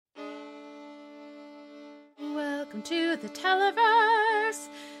Welcome to the Televerse,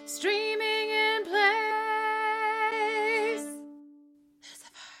 streaming in place.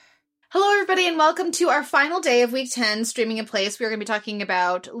 Hello, everybody, and welcome to our final day of week 10, streaming in place. We're going to be talking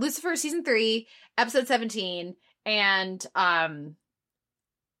about Lucifer season 3, episode 17, and I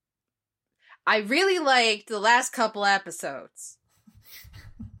really liked the last couple episodes.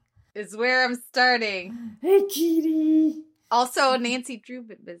 Is where I'm starting. Hey, Kitty. Also, Nancy Drew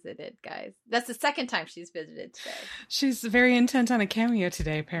visited, guys. That's the second time she's visited today. She's very intent on a cameo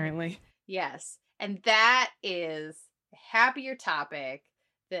today, apparently. Yes. And that is a happier topic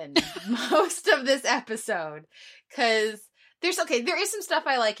than most of this episode. Because there is some stuff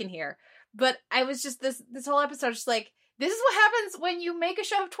I like in here. But I was just, this whole episode, just like, this is what happens when you make a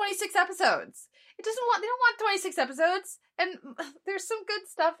show of 26 episodes. They don't want 26 episodes. And there's some good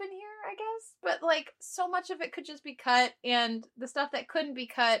stuff in here, I guess. But, like, so much of it could just be cut. And the stuff that couldn't be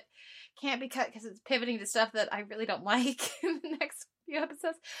cut can't be cut because it's pivoting to stuff that I really don't like in the next few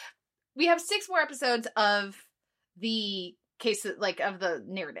episodes. We have 6 more episodes of the case, like, of the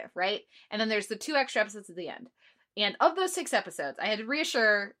narrative, right? And then there's the 2 extra episodes at the end. And of those 6 episodes, I had to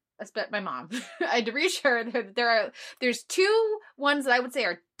reassure my mom. I had to reassure that there's 2 ones that I would say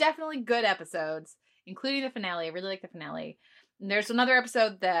are definitely good episodes, including the finale. I really like the finale. And there's another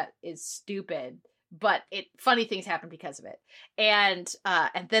episode that is stupid, but funny things happen because of it. And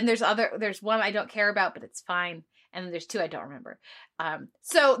then there's one I don't care about, but it's fine. And then there's 2 I don't remember.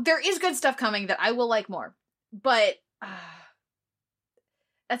 So there is good stuff coming that I will like more. But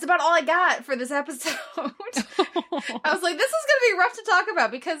that's about all I got for this episode. I was like, this is going to be rough to talk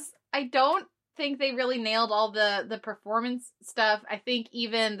about because I don't think they really nailed all the performance stuff. I think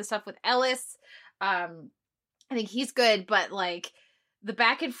even the stuff with Ellis, I think he's good, but like the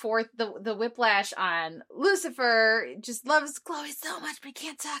back and forth, the whiplash on Lucifer just loves Chloe so much, but he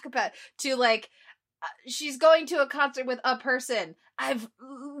can't talk about it, to like, she's going to a concert with a person. I've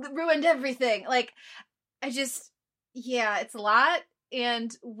ruined everything. Like, it's a lot.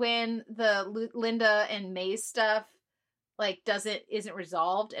 And when the Linda and Maze stuff like isn't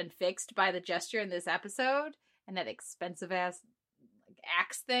resolved and fixed by the gesture in this episode and that expensive ass like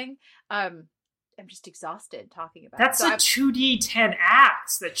axe thing, I'm just exhausted talking about. That's a 2D10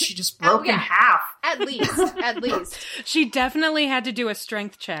 axe that she just broke in half. At least. She definitely had to do a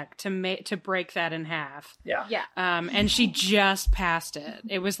strength check to break that in half. Yeah. And she just passed it.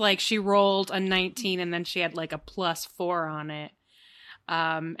 It was like she rolled a 19 and then she had like a +4 on it.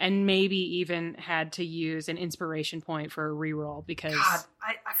 And maybe even had to use an inspiration point for a reroll because God,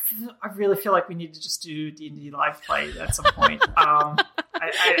 I really feel like we need to just do D&D live play at some point.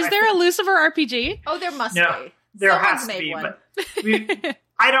 Is there a Lucifer RPG? Oh, there must be. There Someone's has to be, one. But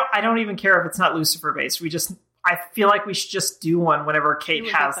I don't even care if it's not Lucifer based. I feel like we should just do one whenever Kate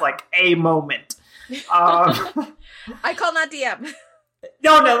has like a moment. I call not DM.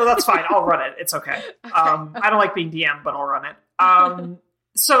 No, that's fine. I'll run it. It's okay. I don't like being DM, but I'll run it.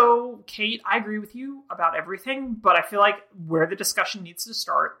 So, Kate, I agree with you about everything, but I feel like where the discussion needs to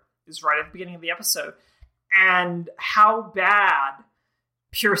start is right at the beginning of the episode. And how bad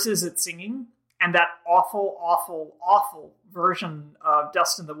Pierce is at singing, and that awful, awful, awful version of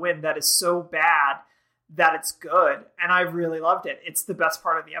Dust in the Wind that is so bad that it's good. And I really loved it. It's the best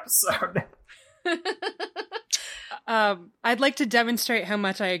part of the episode. I'd like to demonstrate how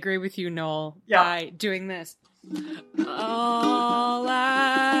much I agree with you, Noel, by doing this. All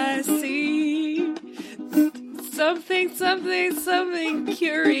I see, something,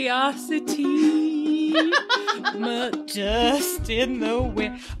 curiosity, dust in the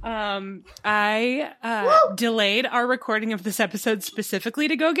wind. I delayed our recording of this episode specifically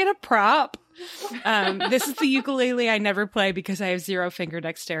to go get a prop. This is the ukulele I never play because I have 0 finger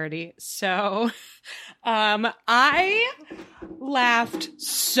dexterity. So, I laughed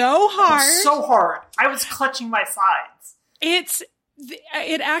so hard. I was clutching my sides.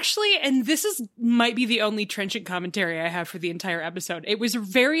 It actually, and this might be the only trenchant commentary I have for the entire episode. It was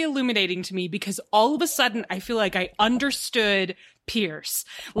very illuminating to me because all of a sudden I feel like I understood Pierce.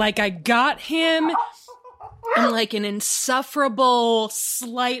 Like I got him in like an insufferable,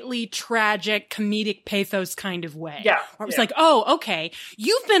 slightly tragic, comedic pathos kind of way. Yeah. Where it was like, oh, okay,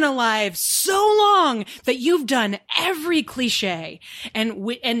 you've been alive so long that you've done every cliche, and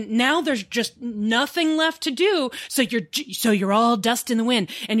now there's just nothing left to do. So you're all dust in the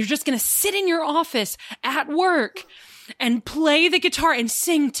wind, and you're just gonna sit in your office at work and play the guitar and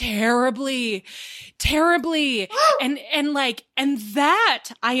sing terribly. and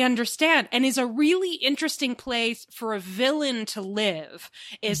that I understand and is a really interesting place for a villain to live,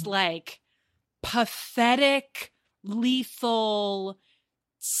 is like pathetic, lethal,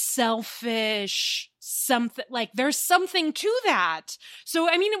 selfish, something like there's something to that. So,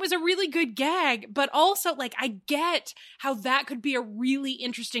 I mean, it was a really good gag, but also like, I get how that could be a really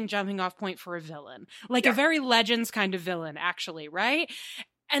interesting jumping off point for a villain, like a very Legends kind of villain, actually. Right.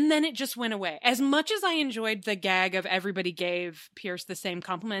 And then it just went away. As much as I enjoyed the gag of everybody gave Pierce the same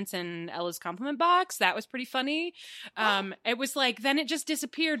compliments in Ella's compliment box, that was pretty funny. It was like, then it just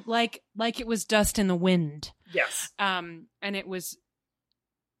disappeared like it was dust in the wind. Yes. And it was,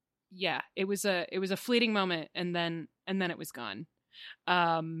 it was a fleeting moment, and then it was gone.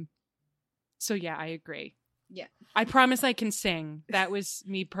 So yeah, I agree. Yeah. I promise I can sing. That was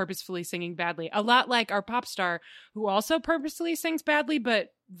me purposefully singing badly. A lot like our pop star, who also purposely sings badly,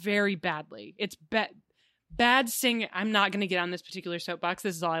 but very badly. It's bad singing. I'm not going to get on this particular soapbox.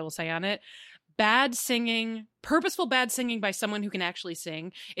 This is all I will say on it. Bad singing, purposeful bad singing by someone who can actually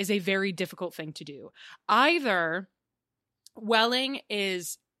sing is a very difficult thing to do. Either Welling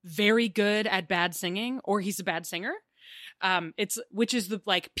is very good at bad singing, or he's a bad singer. Which is the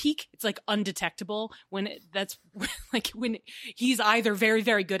like peak. It's like undetectable when that's like when he's either very,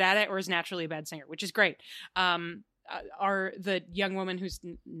 very good at it or is naturally a bad singer, which is great. The young woman whose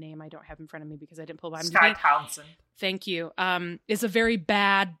name I don't have in front of me because I didn't pull by Sky Townsend. Thank you. Is a very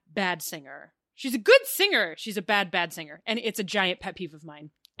bad singer. She's a good singer. She's a bad singer. And it's a giant pet peeve of mine.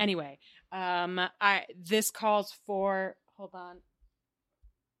 Anyway, this calls for, hold on.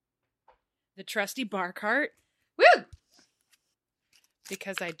 The trusty bar cart. Woo!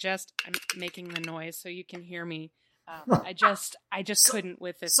 Because I'm making the noise so you can hear me. I just couldn't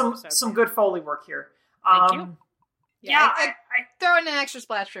with this episode. Some good Foley work here. Thank you. Yeah, I throw in an extra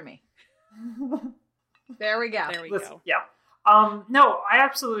splash for me. There we go. Yeah. No, I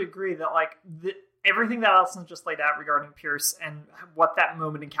absolutely agree that like everything that Allison just laid out regarding Pierce and what that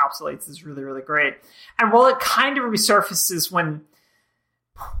moment encapsulates is really, really great. And while it kind of resurfaces when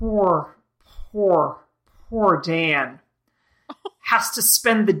poor Dan has to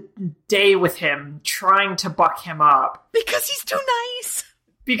spend the day with him trying to buck him up. Because he's too nice.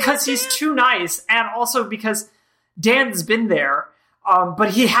 Because he's too nice. And also because Dan's been there,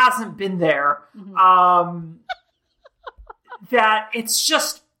 but he hasn't been there. Mm-hmm. That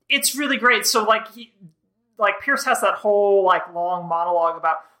it's really great. So Pierce has that whole like long monologue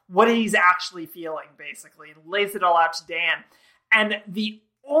about what he's actually feeling, basically, and lays it all out to Dan. And the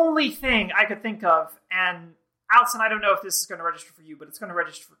only thing I could think of, and Allison, I don't know if this is going to register for you, but it's going to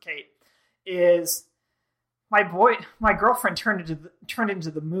register for Kate, is my girlfriend turned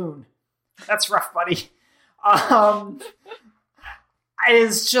into the moon. That's rough, buddy.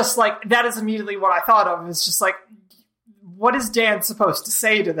 Is just like, that is immediately what I thought of. It's just like, what is Dan supposed to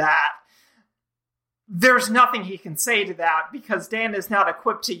say to that? There's nothing he can say to that because Dan is not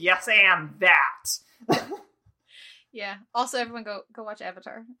equipped to yes and that. Yeah. Also, everyone go watch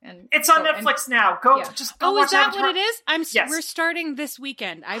Avatar, and it's on Netflix now. Just go watch Avatar. Is that what it is? We're starting this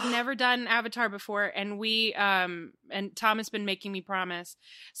weekend. I've never done Avatar before, and we and Tom has been making me promise.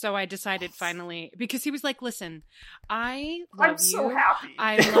 So I decided finally, because he was like, "Listen, I'm so happy.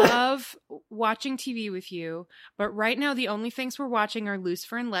 I love watching TV with you, but right now the only things we're watching are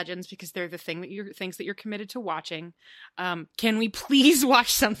Lucifer and Legends because they're the things that you're committed to watching. Can we please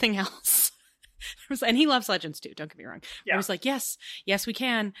watch something else?" And he loves Legends too, don't get me wrong. Yeah. I was like, yes, we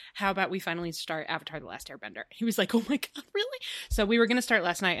can. How about we finally start Avatar: The Last Airbender? He was like, oh my God, really? So we were going to start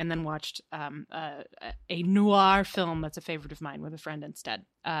last night and then watched a noir film that's a favorite of mine with a friend instead.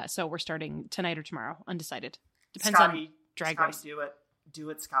 So we're starting tonight or tomorrow, undecided. Depends on Drag Race. Do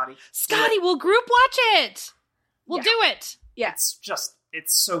it, Scottie. Scottie, we'll group watch it. We'll do it. Yeah. It's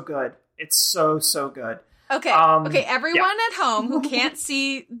so good. It's so good. Okay, everyone at home who can't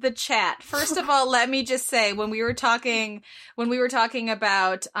see the chat. First of all, let me just say, when we were talking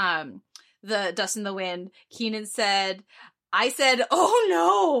about the Dust in the Wind, Keenan said, I said, "Oh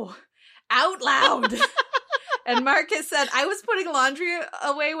no," out loud. And Marcus said, I was putting laundry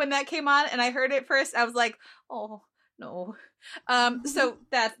away when that came on, and I heard it first. I was like, oh no. So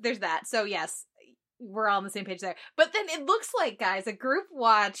there's that. So yes, we're all on the same page there. But then it looks like, guys, a group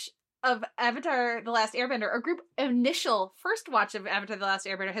watch of Avatar: The Last Airbender, or group initial first watch of Avatar: The Last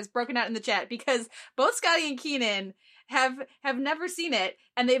Airbender, has broken out in the chat because both Scottie and Keenan have never seen it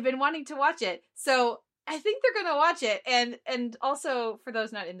and they've been wanting to watch it. So I think they're gonna watch it. And also, for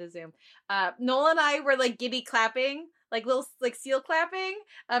those not in the Zoom, Noel and I were like giddy clapping, like little like seal clapping,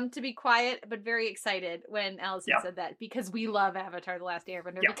 to be quiet but very excited when Allison said that, because we love Avatar: The Last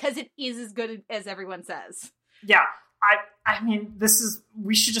Airbender because it is as good as everyone says. Yeah. I mean,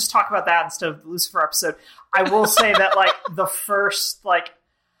 we should just talk about that instead of the Lucifer episode. I will say that, like, the first, like,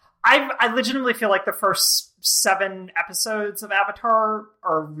 I legitimately feel like the first 7 episodes of Avatar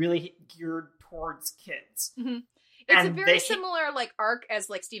are really geared towards kids. Mm-hmm. It's a very similar like arc as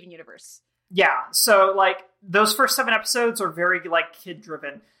like Steven Universe. Yeah, so like those first 7 episodes are very like kid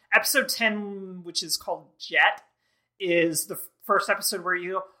driven. Episode 10, which is called Jet, is the first episode where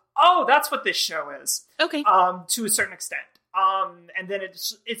you go, oh, that's what this show is. Okay. To a certain extent. And then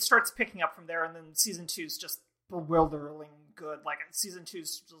it starts picking up from there, and then season 2 is just bewildering good. Like season 2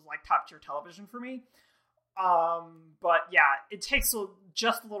 is just like top tier television for me. But yeah, it takes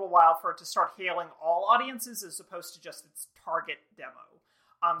just a little while for it to start hailing all audiences as opposed to just its target demo.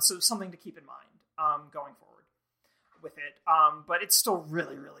 So something to keep in mind going forward with it. But it's still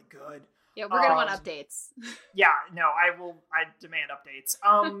really, really good. Yeah, we're gonna want updates. Yeah, no, I demand updates.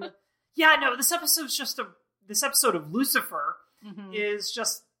 Yeah, no, this episode of Lucifer is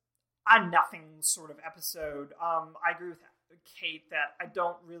just a nothing sort of episode. I agree with Kate that I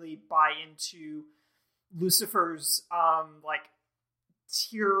don't really buy into Lucifer's like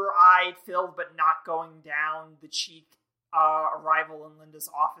tear-eyed filled but not going down the cheek arrival in Linda's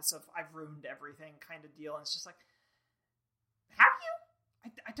office of I've ruined everything kind of deal. And it's just like, have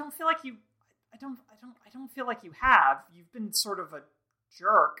you? I don't feel like you. I don't feel like you have. You've been sort of a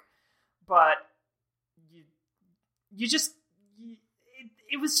jerk, but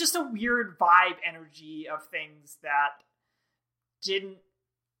it was just a weird vibe energy of things that didn't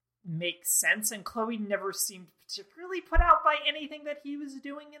make sense, and Chloe never seemed particularly put out by anything that he was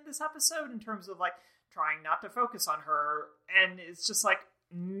doing in this episode in terms of like trying not to focus on her, and it's just like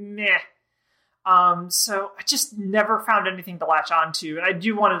meh. So I just never found anything to latch onto, and I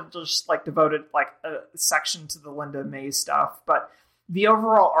do want to just like devote it like a section to the Linda May stuff, but the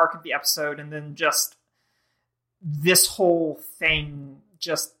overall arc of the episode and then just this whole thing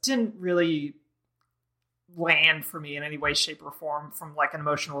just didn't really land for me in any way, shape, or form from like an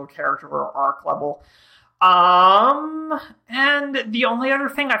emotional or character or arc level. And the only other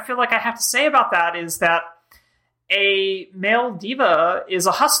thing I feel like I have to say about that is that a male diva is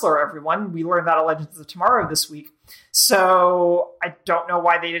a hustler, everyone. We learned that at Legends of Tomorrow this week. So I don't know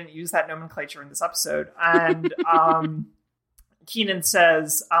why they didn't use that nomenclature in this episode. And Keenan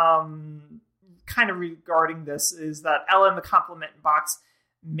says, kind of regarding this, is that Ella in the compliment box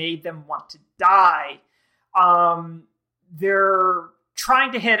made them want to die. They're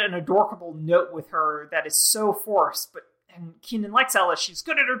trying to hit an adorable note with her that is so forced, and Keenan likes Ella. She's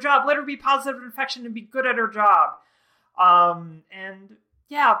good at her job. Let her be positive infection and be good at her job. And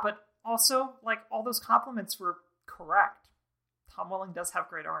yeah, but also like all those compliments were correct. Tom Welling does have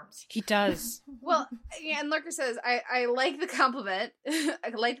great arms. He does. Well, yeah, and Lurker says, I like the compliment.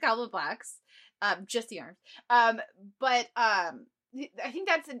 I like the compliment box. Just the arms. But I think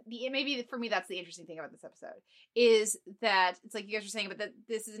that's maybe for me that's the interesting thing about this episode is that it's like you guys were saying, but that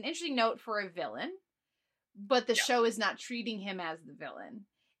this is an interesting note for a villain, but the show is not treating him as the villain.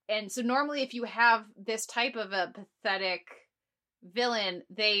 And so normally if you have this type of a pathetic villain,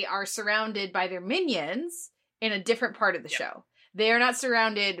 they are surrounded by their minions in a different part of the show. They are not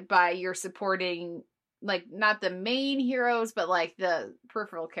surrounded by your supporting, like not the main heroes, but like the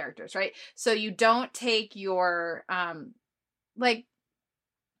peripheral characters, right? So you don't take your like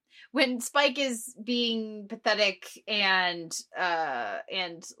when Spike is being pathetic and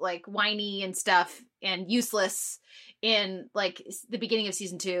like whiny and stuff and useless in like the beginning of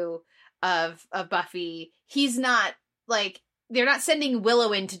season 2 of Buffy, he's not like, they're not sending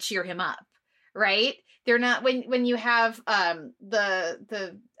Willow in to cheer him up, right? They're not when you have the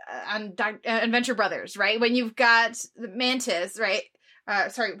Adventure Brothers, right? When you've got the Mantis, right?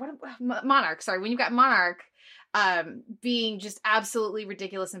 Monarch. Sorry, when you've got Monarch being just absolutely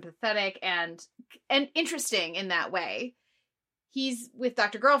ridiculous and pathetic and interesting in that way. He's with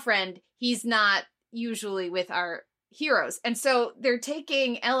Dr. Girlfriend. He's not usually with our heroes. And so they're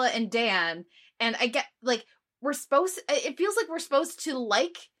taking Ella and Dan, and I get like it feels like we're supposed to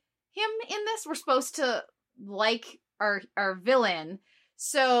like him in this. We're supposed to like our villain.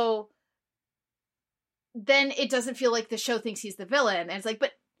 So then it doesn't feel like the show thinks he's the villain. And it's like,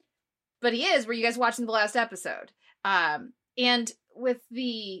 but he is. Were you guys watching the last episode? And with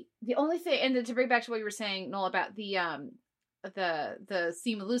the only thing, and to bring back to what you were saying, Noel, about the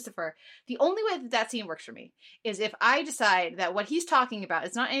scene with Lucifer, the only way that scene works for me is if I decide that what he's talking about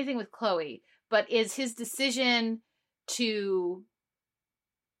is not anything with Chloe, but is his decision to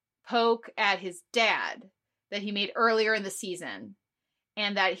poke at his dad that he made earlier in the season,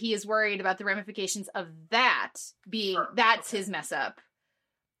 and that he is worried about the ramifications of that being, that's his mess up.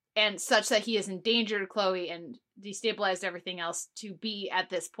 And such that he has endangered Chloe and destabilized everything else to be at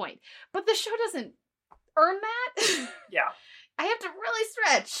this point. But the show doesn't earn that. Yeah. I have to really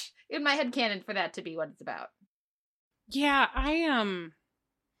stretch in my headcanon for that to be what it's about. Yeah, I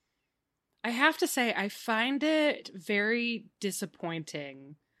have to say, I find it very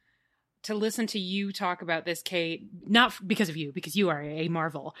disappointing to listen to you talk about this, Kate, not because of you, because you are a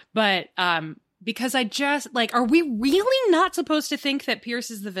Marvel, but because I just, like, are we really not supposed to think that Pierce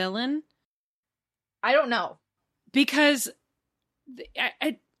is the villain? I don't know. Because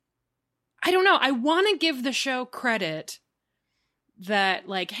I don't know. I want to give the show credit that,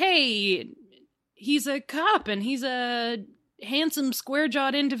 like, hey, he's a cop and he's a handsome,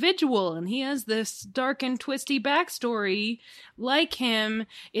 square-jawed individual and he has this dark and twisty backstory. Like him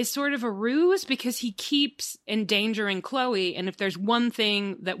is sort of a ruse because he keeps endangering Chloe, and if there's one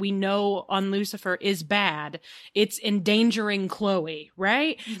thing that we know on Lucifer is bad, it's endangering Chloe,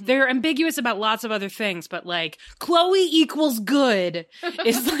 right? Mm-hmm. They're ambiguous about lots of other things, but like Chloe equals good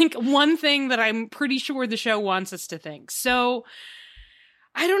is like one thing that I'm pretty sure the show wants us to think. So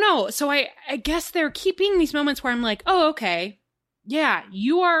I don't know. So I guess they're keeping these moments where I'm like, oh, okay, yeah,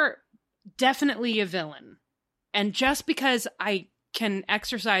 you are definitely a villain. And just because I can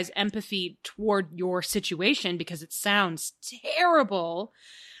exercise empathy toward your situation because it sounds terrible,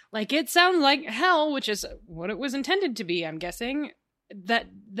 like it sounds like hell, which is what it was intended to be, I'm guessing, that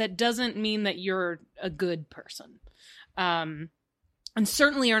doesn't mean that you're a good person. And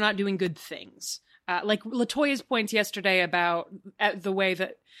certainly are not doing good things. Like LaToya's points yesterday about the way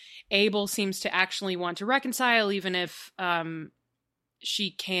that Abel seems to actually want to reconcile, even if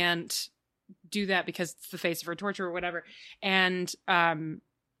she can't do that because it's the face of her torture or whatever. And Cain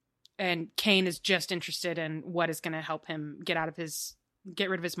is just interested in what is going to help him get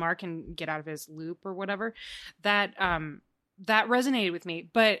rid of his mark and get out of his loop or whatever. That resonated with me.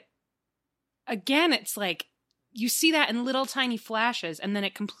 But again, it's like, you see that in little tiny flashes and then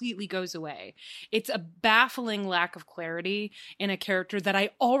it completely goes away. It's a baffling lack of clarity in a character that I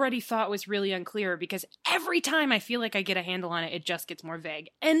already thought was really unclear, because every time I feel like I get a handle on it, it just gets more vague.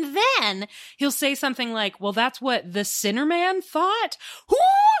 And then he'll say something like, well, that's what the Sinnerman thought? Who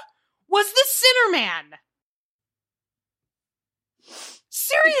was the Sinnerman?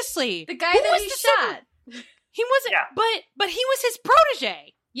 Seriously. The guy that he shot. He wasn't, but he was his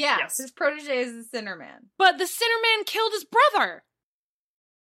protege. Yeah, yes. His protege is the Sinnerman. But the Sinnerman killed his brother.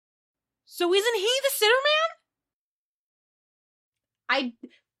 So isn't he the Sinnerman?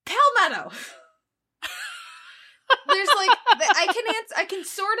 Palmetto. There's like, I can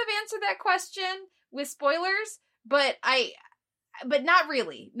sort of answer that question with spoilers, but not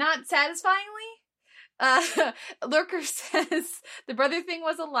really, not satisfyingly. Lurker says the brother thing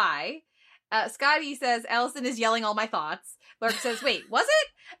was a lie. Scottie says Allison is yelling all my thoughts. Lurker says, wait, was it?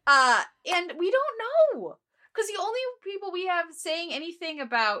 And we don't know. Because the only people we have saying anything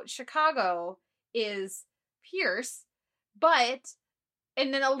about Chicago is Pierce.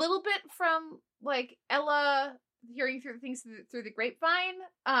 And then a little bit from, like, Ella hearing through things through the grapevine.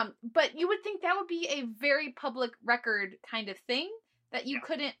 But you would think that would be a very public record kind of thing that you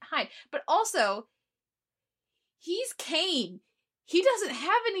couldn't hide. But also, he's Cain. He doesn't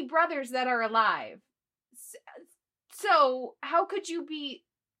have any brothers that are alive. So how could he be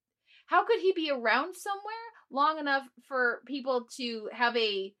around somewhere long enough for people to have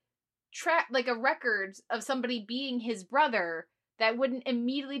a record of somebody being his brother that wouldn't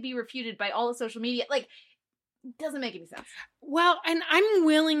immediately be refuted by all the social media? Like, it doesn't make any sense. Well, and I'm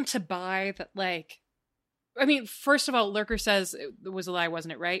willing to buy that, like, I mean, first of all, Lurker says it was a lie,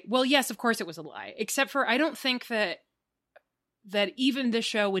 wasn't it, right? Well, yes, of course it was a lie. Except for, I don't think that even this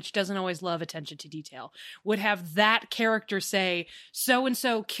show, which doesn't always love attention to detail, would have that character say,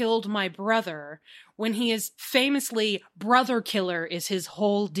 so-and-so killed my brother, when he is famously brother killer is his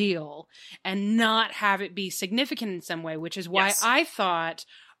whole deal, and not have it be significant in some way, which is why I thought,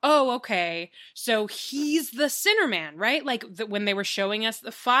 oh, okay, so he's the Sinnerman, right? Like, when they were showing us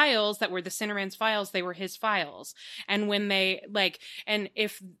the files that were the Sinnerman's files, they were his files. And when they, like, and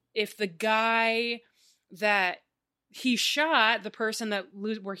if the guy that he shot, the person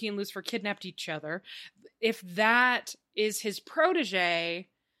where he and Lucifer kidnapped each other, if that is his protege,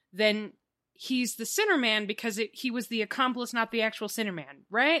 then he's the Sinnerman because he was the accomplice, not the actual Sinnerman,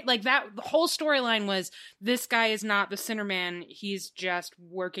 right? Like, that, the whole storyline was, this guy is not the Sinnerman, he's just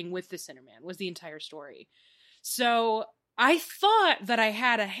working with the Sinnerman, was the entire story. So I thought that I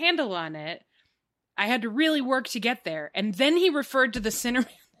had a handle on it. I had to really work to get there. And then he referred to the Sinnerman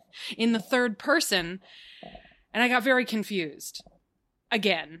in the third person, and I got very confused.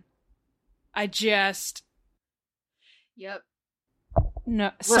 Again. Yep.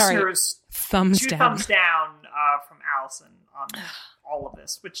 No, sorry. Listeners, thumbs down from Allison on all of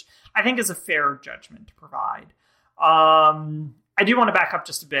this, which I think is a fair judgment to provide. I do want to back up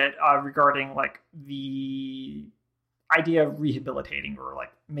just a bit regarding like the idea of rehabilitating or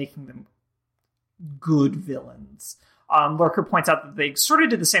like making them good villains. Lurker points out that they sort of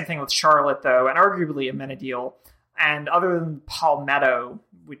did the same thing with Charlotte, though, and arguably Amenadiel. And other than Palmetto,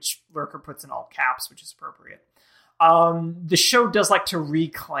 which Lurker puts in all caps, which is appropriate, the show does like to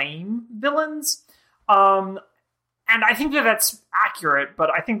reclaim villains. And I think that that's accurate, but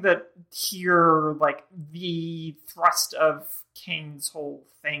I think that here, like, the thrust of Kane's whole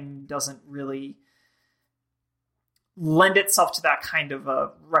thing doesn't really lend itself to that kind of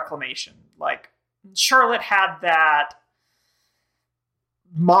a reclamation. Like, Charlotte had that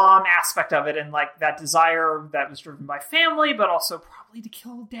mom aspect of it and like that desire that was driven by family, but also probably to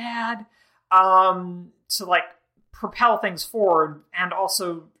kill dad, to like propel things forward. And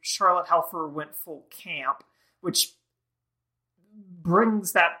also Charlotte Helfer went full camp, which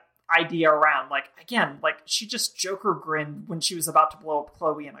brings that idea around. Like, again, like she just Joker grinned when she was about to blow up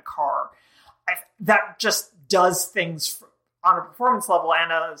Chloe in a car. That just does things on a performance level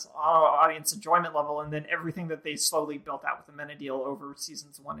and on an audience enjoyment level, and then everything that they slowly built out with Amenadiel over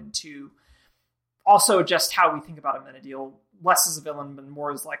seasons 1 and 2. Also, just how we think about Amenadiel, less as a villain, but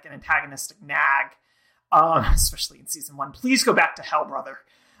more as like an antagonistic nag, especially in season 1. Please go back to hell, brother.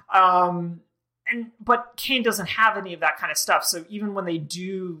 But Kane doesn't have any of that kind of stuff, so even when they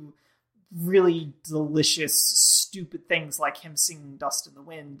do really delicious, stupid things like him singing Dust in the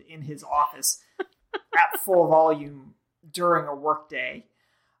Wind in his office at full volume during a workday,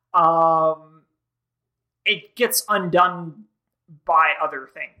 it gets undone by other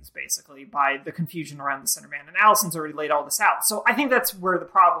things, basically, by the confusion around the Sinnerman. And Allison's already laid all this out. So I think that's where the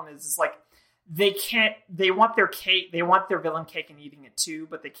problem is like, they want their villain cake and eating it too,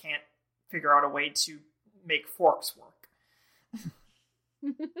 but they can't figure out a way to make forks work.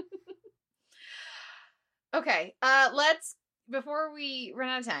 Okay, before we run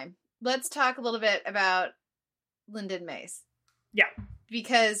out of time, let's talk a little bit about Linda and Maze. Yeah.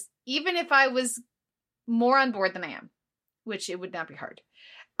 Because even if I was more on board than I am, which it would not be hard,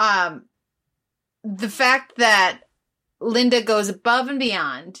 the fact that Linda goes above and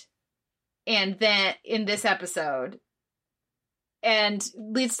beyond, and then in this episode, and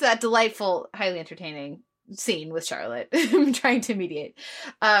leads to that delightful, highly entertaining scene with Charlotte trying to mediate.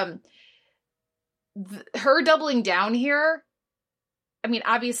 Her doubling down here, I mean,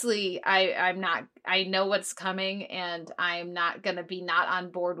 obviously, I know what's coming, and I'm not going to be not on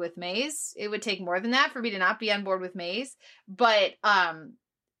board with Maze. It would take more than that for me to not be on board with Maze. But I'm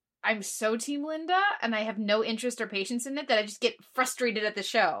so Team Linda, and I have no interest or patience in it that I just get frustrated at the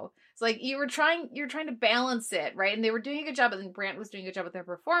show. It's like you're trying to balance it, right? And they were doing a good job. I think Brant was doing a good job with their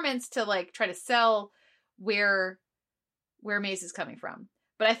performance to like try to sell where Maze is coming from.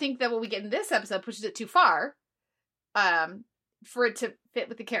 But I think that what we get in this episode pushes it too far. For it to fit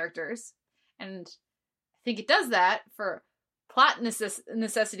with the characters. And I think it does that for plot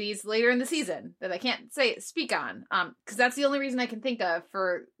necessities later in the season that I can't speak on. Because that's the only reason I can think of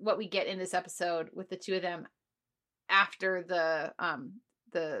for what we get in this episode with the two of them after the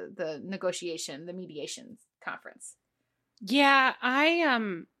negotiation, the mediation conference. Yeah,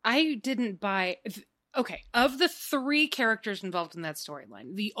 I didn't buy... Okay, of the 3 characters involved in that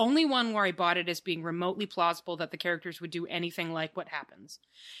storyline, the only one where I bought it as being remotely plausible that the characters would do anything like what happens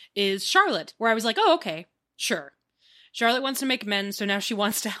is Charlotte, where I was like, oh, okay, sure. Charlotte wants to make amends, so now she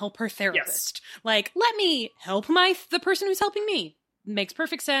wants to help her therapist. Yes. Like, let me help the person who's helping me. Makes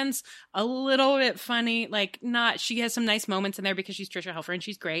perfect sense. A little bit funny. Like, she has some nice moments in there because she's Trisha Helfer and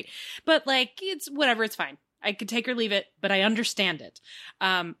she's great. But, like, it's whatever, it's fine. I could take or leave it, but I understand it.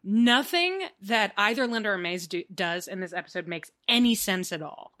 Nothing that either Linda or Maze does in this episode makes any sense at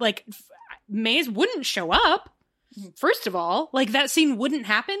all. Like, Maze wouldn't show up, first of all. Like, that scene wouldn't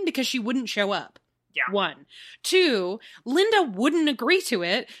happen because she wouldn't show up. Yeah. 1. 2, Linda wouldn't agree to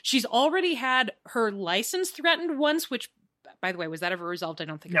it. She's already had her license threatened once, which, by the way, was that ever resolved? I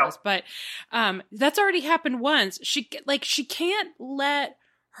don't think it was. But that's already happened once. She can't let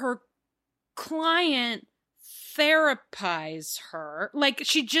her client therapize her. Like,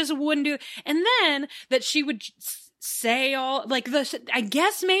 she just wouldn't do. And then that she would say all, like, I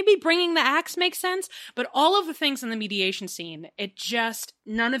guess maybe bringing the axe makes sense, but all of the things in the mediation scene,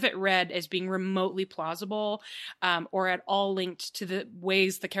 none of it read as being remotely plausible, or at all linked to the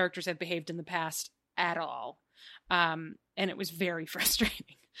ways the characters had behaved in the past at all. And it was very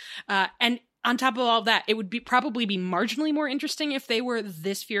frustrating. And on top of all that, it would probably be marginally more interesting if they were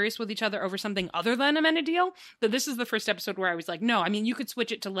this furious with each other over something other than Amenadiel. But this is the first episode where I was like, no, I mean, you could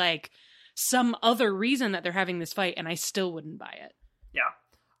switch it to like some other reason that they're having this fight, and I still wouldn't buy it. Yeah.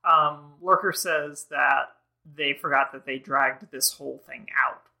 Lurker says that they forgot that they dragged this whole thing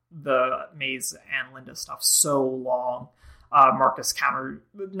out, the Maze and Linda stuff, so long. Marcus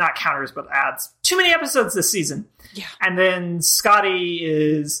not counters, but adds too many episodes this season. Yeah. And then Scottie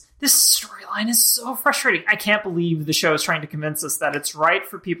this storyline is so frustrating. I can't believe the show is trying to convince us that it's right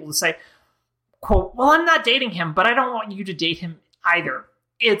for people to say, quote, well, I'm not dating him, but I don't want you to date him either.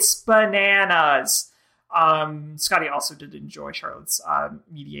 It's bananas. Scottie also did enjoy Charlotte's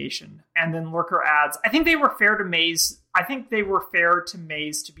mediation. And then Lurker adds, I think they were fair to Maze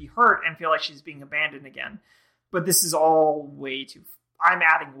to be hurt and feel like she's being abandoned again. But this is all I'm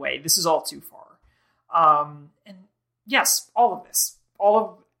adding way. This is all too far. And yes, all of this.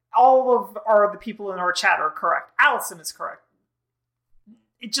 All of the people in our chat are correct. Allison is correct.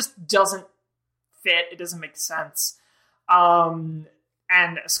 It just doesn't fit. It doesn't make sense. And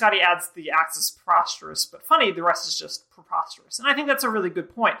Scottie adds the axe is preposterous, but funny, the rest is just preposterous. And I think that's a really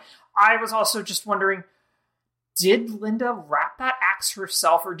good point. I was also just wondering, did Linda wrap that axe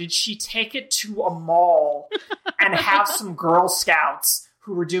herself, or did she take it to a mall and have some Girl Scouts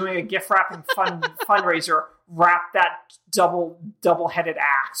who were doing a gift wrapping fundraiser wrap that double-headed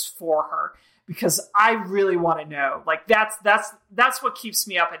axe for her? Because I really want to know. Like, that's what keeps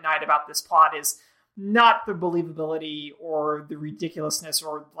me up at night about this plot, is not the believability or the ridiculousness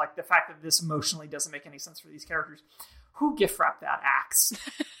or like the fact that this emotionally doesn't make any sense for these characters. Who gift wrapped that axe?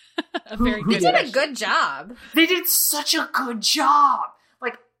 They did a good job. They did such a good job.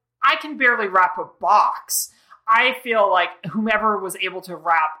 Like, I can barely wrap a box. I feel like whomever was able to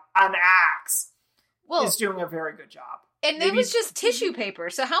wrap an axe is doing a very good job. And it was just tissue paper.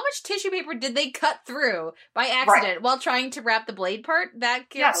 So how much tissue paper did they cut through by accident while trying to wrap the blade part that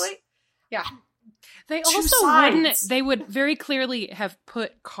carefully? Yes. Yeah. They also they would very clearly have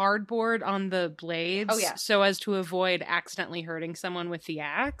put cardboard on the blades so as to avoid accidentally hurting someone with the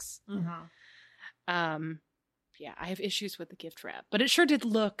axe. Mm-hmm. Yeah, I have issues with the gift wrap, but it sure did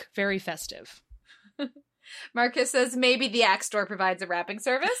look very festive. Marcus says maybe the axe store provides a wrapping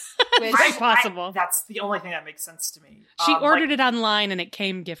service. Which Quite possible. That's the only thing that makes sense to me. She ordered it online and it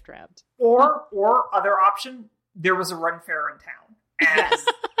came gift wrapped. Or other option, there was a run fair in town. And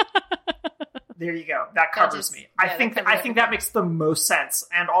there you go. That covers me. I think that makes the most sense.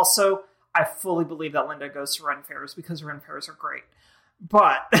 And also, I fully believe that Linda goes to run fairs because run fairs are great.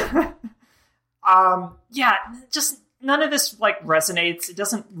 But just none of this like resonates. It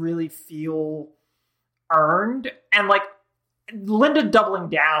doesn't really feel earned. And like Linda doubling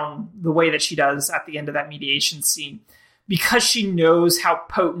down the way that she does at the end of that mediation scene, because she knows how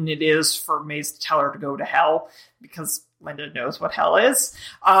potent it is for Maze to tell her to go to hell, because Linda knows what hell is,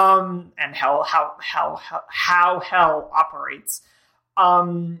 and how hell operates.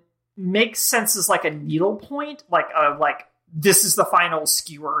 Makes sense as like a needle point, like this is the final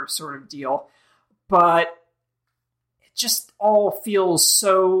skewer sort of deal, but it just all feels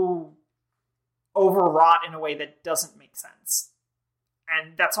so overwrought in a way that doesn't make sense.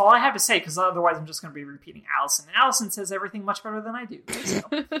 And that's all I have to say, because otherwise I'm just going to be repeating Allison. And Allison says everything much better than I do. So.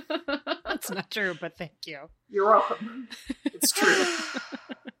 That's not true, but thank you. You're welcome. It's true.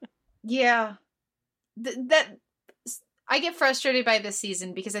 Yeah. That I get frustrated by this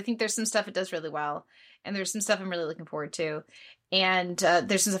season because I think there's some stuff it does really well. And there's some stuff I'm really looking forward to. And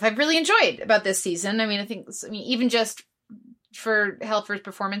there's some stuff I've really enjoyed about this season. I mean, even just for Helfer's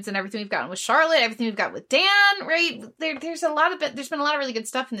performance and everything we've gotten with Charlotte, everything we've got with Dan, right? There's been a lot of really good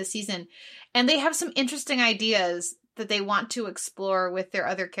stuff in this season. And they have some interesting ideas that they want to explore with their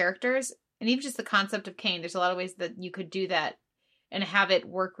other characters. And even just the concept of Cain, there's a lot of ways that you could do that and have it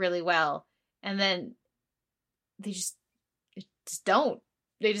work really well. And then they just don't.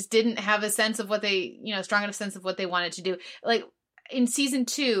 They just didn't have a sense of what strong enough sense of what they wanted to do. Like in season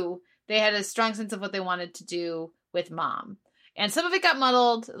 2, they had a strong sense of what they wanted to do with Mom. And some of it got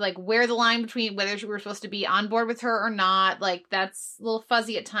muddled, like where the line between whether we were supposed to be on board with her or not, like that's a little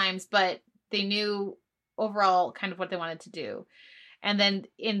fuzzy at times, but they knew overall kind of what they wanted to do. And then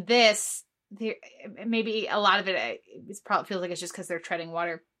in this, maybe a lot of it probably feels like it's just because they're treading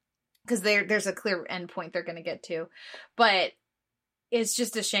water, because there's a clear end point they're going to get to. But it's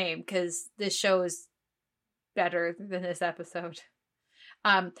just a shame because this show is better than this episode.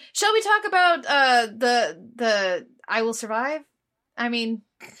 Shall we talk about the I Will Survive? I mean,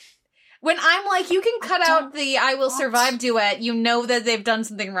 when I'm like, you can cut out the I Will Survive duet, you know that they've done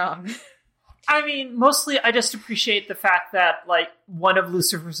something wrong. I mean, mostly I just appreciate the fact that like one of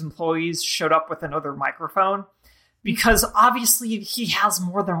Lucifer's employees showed up with another microphone, because obviously he has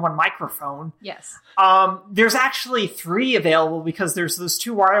more than one microphone. Yes. There's actually 3 available because there's those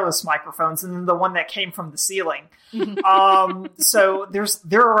 2 wireless microphones and then the one that came from the ceiling. So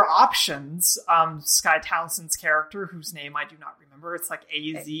there are options. Sky Townsend's character, whose name I do not remember, it's like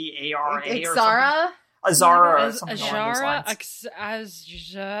Azara or something. Azara or something along those lines.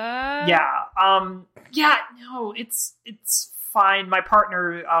 Yeah. No, it's fine. My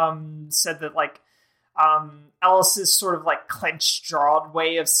partner said that like Alice's sort of like clenched jawed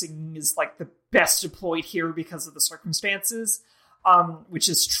way of singing is like the best deployed here because of the circumstances, which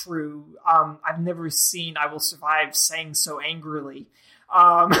is true. I've never seen I Will Survive sang so angrily.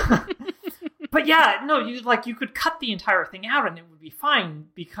 But yeah, no, you could cut the entire thing out and it would be fine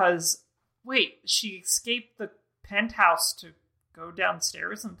because wait, she escaped the penthouse to go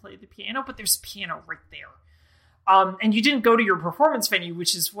downstairs and play the piano, but there's a piano right there. And you didn't go to your performance venue,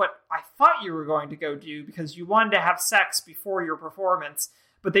 which is what I thought you were going to go do because you wanted to have sex before your performance,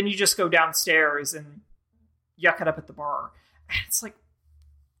 but then you just go downstairs and yuck it up at the bar. And it's like,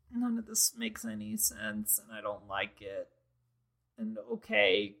 none of this makes any sense, and I don't like it. And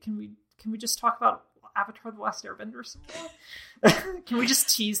okay, can we just talk about Avatar: The Last Airbender some more? Can we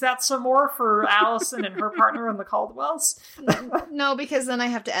just tease that some more for Allison and her partner and the Caldwells? No, because then I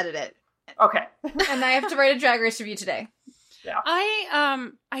have to edit it. Okay. And I have to write a Drag Race review today. Yeah.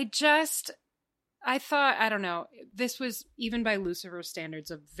 I thought, I don't know, this was, even by Lucifer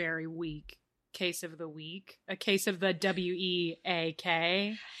standards, a very weak case of the week. A case of the WEAK.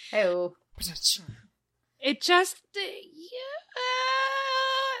 Oh. It just,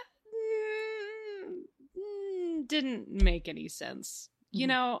 didn't make any sense. You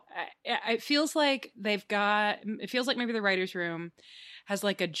know, it feels like maybe the writer's room has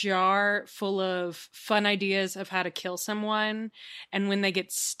like a jar full of fun ideas of how to kill someone. And when they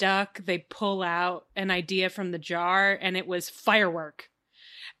get stuck, they pull out an idea from the jar and it was firework.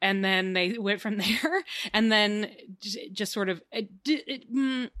 And then they went from there and then just sort of, it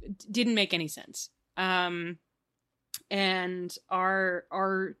didn't make any sense. And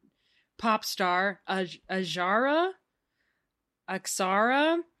our pop star, Aksara,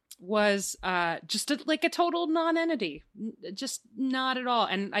 was just like a total non-entity. Just not at all.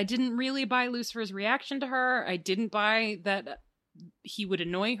 And I didn't really buy Lucifer's reaction to her. I didn't buy that he would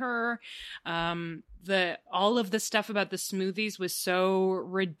annoy her. All of the stuff about the smoothies was so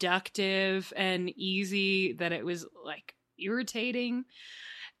reductive and easy that it was like irritating.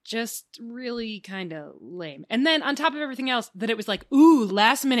 Just really kind of lame. And then on top of everything else, that it was like, ooh,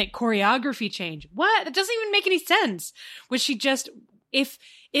 last minute choreography change. What? That doesn't even make any sense. Was she just, if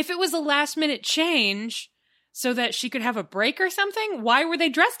it was a last minute change so that she could have a break or something, why were they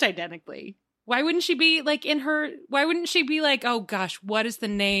dressed identically? Why wouldn't she be like oh gosh, what is the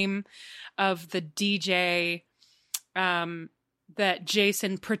name of the DJ that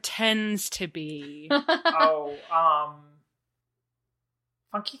Jason pretends to be?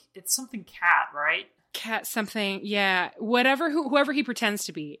 Funky, it's something cat, right? Cat something, yeah. Whoever he pretends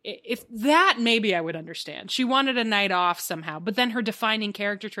to be. If that, maybe I would understand. She wanted a night off somehow, but then her defining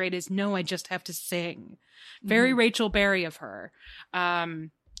character trait is, no, I just have to sing. Very Rachel Berry of her.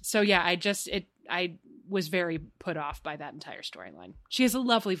 So yeah, I was very put off by that entire storyline. She has a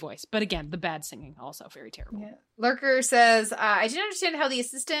lovely voice, but again, the bad singing also very terrible. Yeah. Lurker says, I didn't understand how the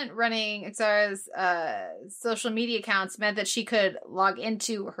assistant running Aksara's social media accounts meant that she could log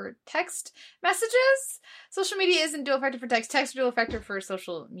into her text messages. Social media isn't dual factor for text. Text are dual factor for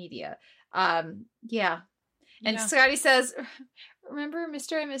social media. Yeah. And Scottie says, remember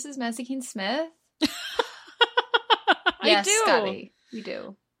Mr. and Mrs. Messikeen Smith? Yes, I do. Scottie, we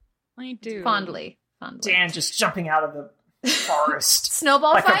do. I do. Fondly. Dan just jumping out of the forest.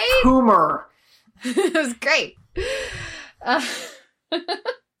 Snowball like fight? Like a poomer. It was great.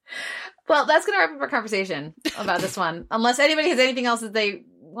 Well, that's going to wrap up our conversation about this one. Unless anybody has anything else that they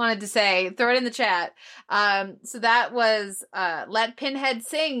wanted to say, throw it in the chat. So that was Let Pinhead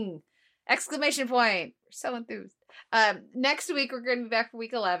Sing! ! We're so enthused. Next week, we're going to be back for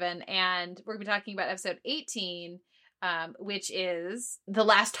week 11, and we're going to be talking about episode 18, which is The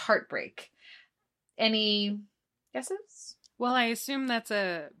Last Heartbreak. Any guesses? Well, I assume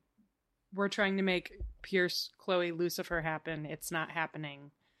we're trying to make Pierce, Chloe, Lucifer happen. It's not happening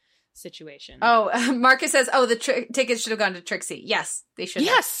situation. Oh, Marcus says, the tickets should have gone to Trixie. Yes, they should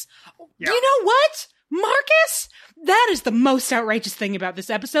have. Yes! Yeah. You know what, Marcus? That is the most outrageous thing about this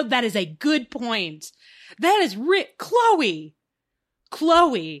episode. That is a good point. That is Chloe,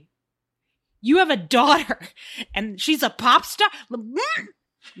 you have a daughter, and she's a pop star?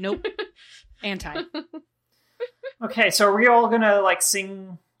 Nope. Anti. Okay, so are we all gonna like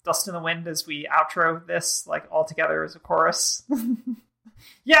sing Dust in the Wind as we outro this, like, all together as a chorus?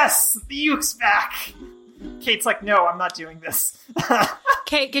 Yes! The uke's back! Kate's like, no, I'm not doing this.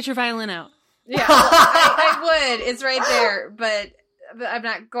 Kate, get your violin out. Yeah, well, I would. It's right there, but I'm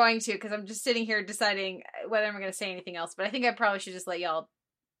not going to because I'm just sitting here deciding whether I'm going to say anything else. But I think I probably should just let y'all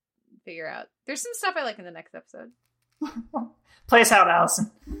figure out. There's some stuff I like in the next episode. Play us out,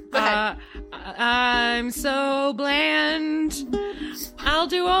 Allison. I'm so bland. I'll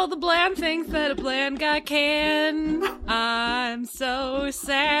do all the bland things that a bland guy can. I'm so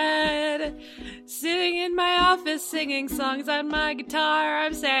sad. Sitting in my office singing songs on my guitar.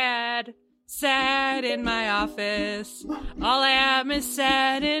 I'm sad. Sad in my office. All I am is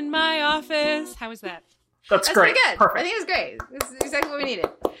sad in my office. How was that? That's great. Pretty good. Perfect. I think it was great. This is exactly what we needed.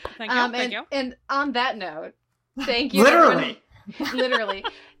 Thank you. Thank you. And on that note, thank you. Literally. Literally.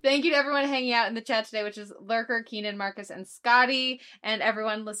 Thank you to everyone hanging out in the chat today, which is Lurker, Keenan, Marcus, and Scottie, and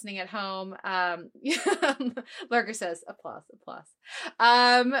everyone listening at home. Lurker says, applause.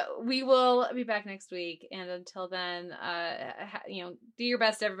 We will be back next week, and until then, do your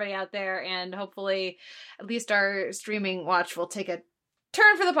best, everybody out there, and hopefully at least our streaming watch will take a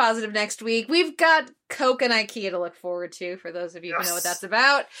turn for the positive next week. We've got Coke and IKEA to look forward to, for those of you who know what that's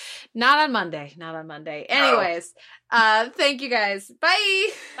about. Not on Monday. Anyways, thank you guys. Bye.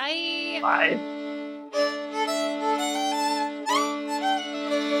 Bye. Bye.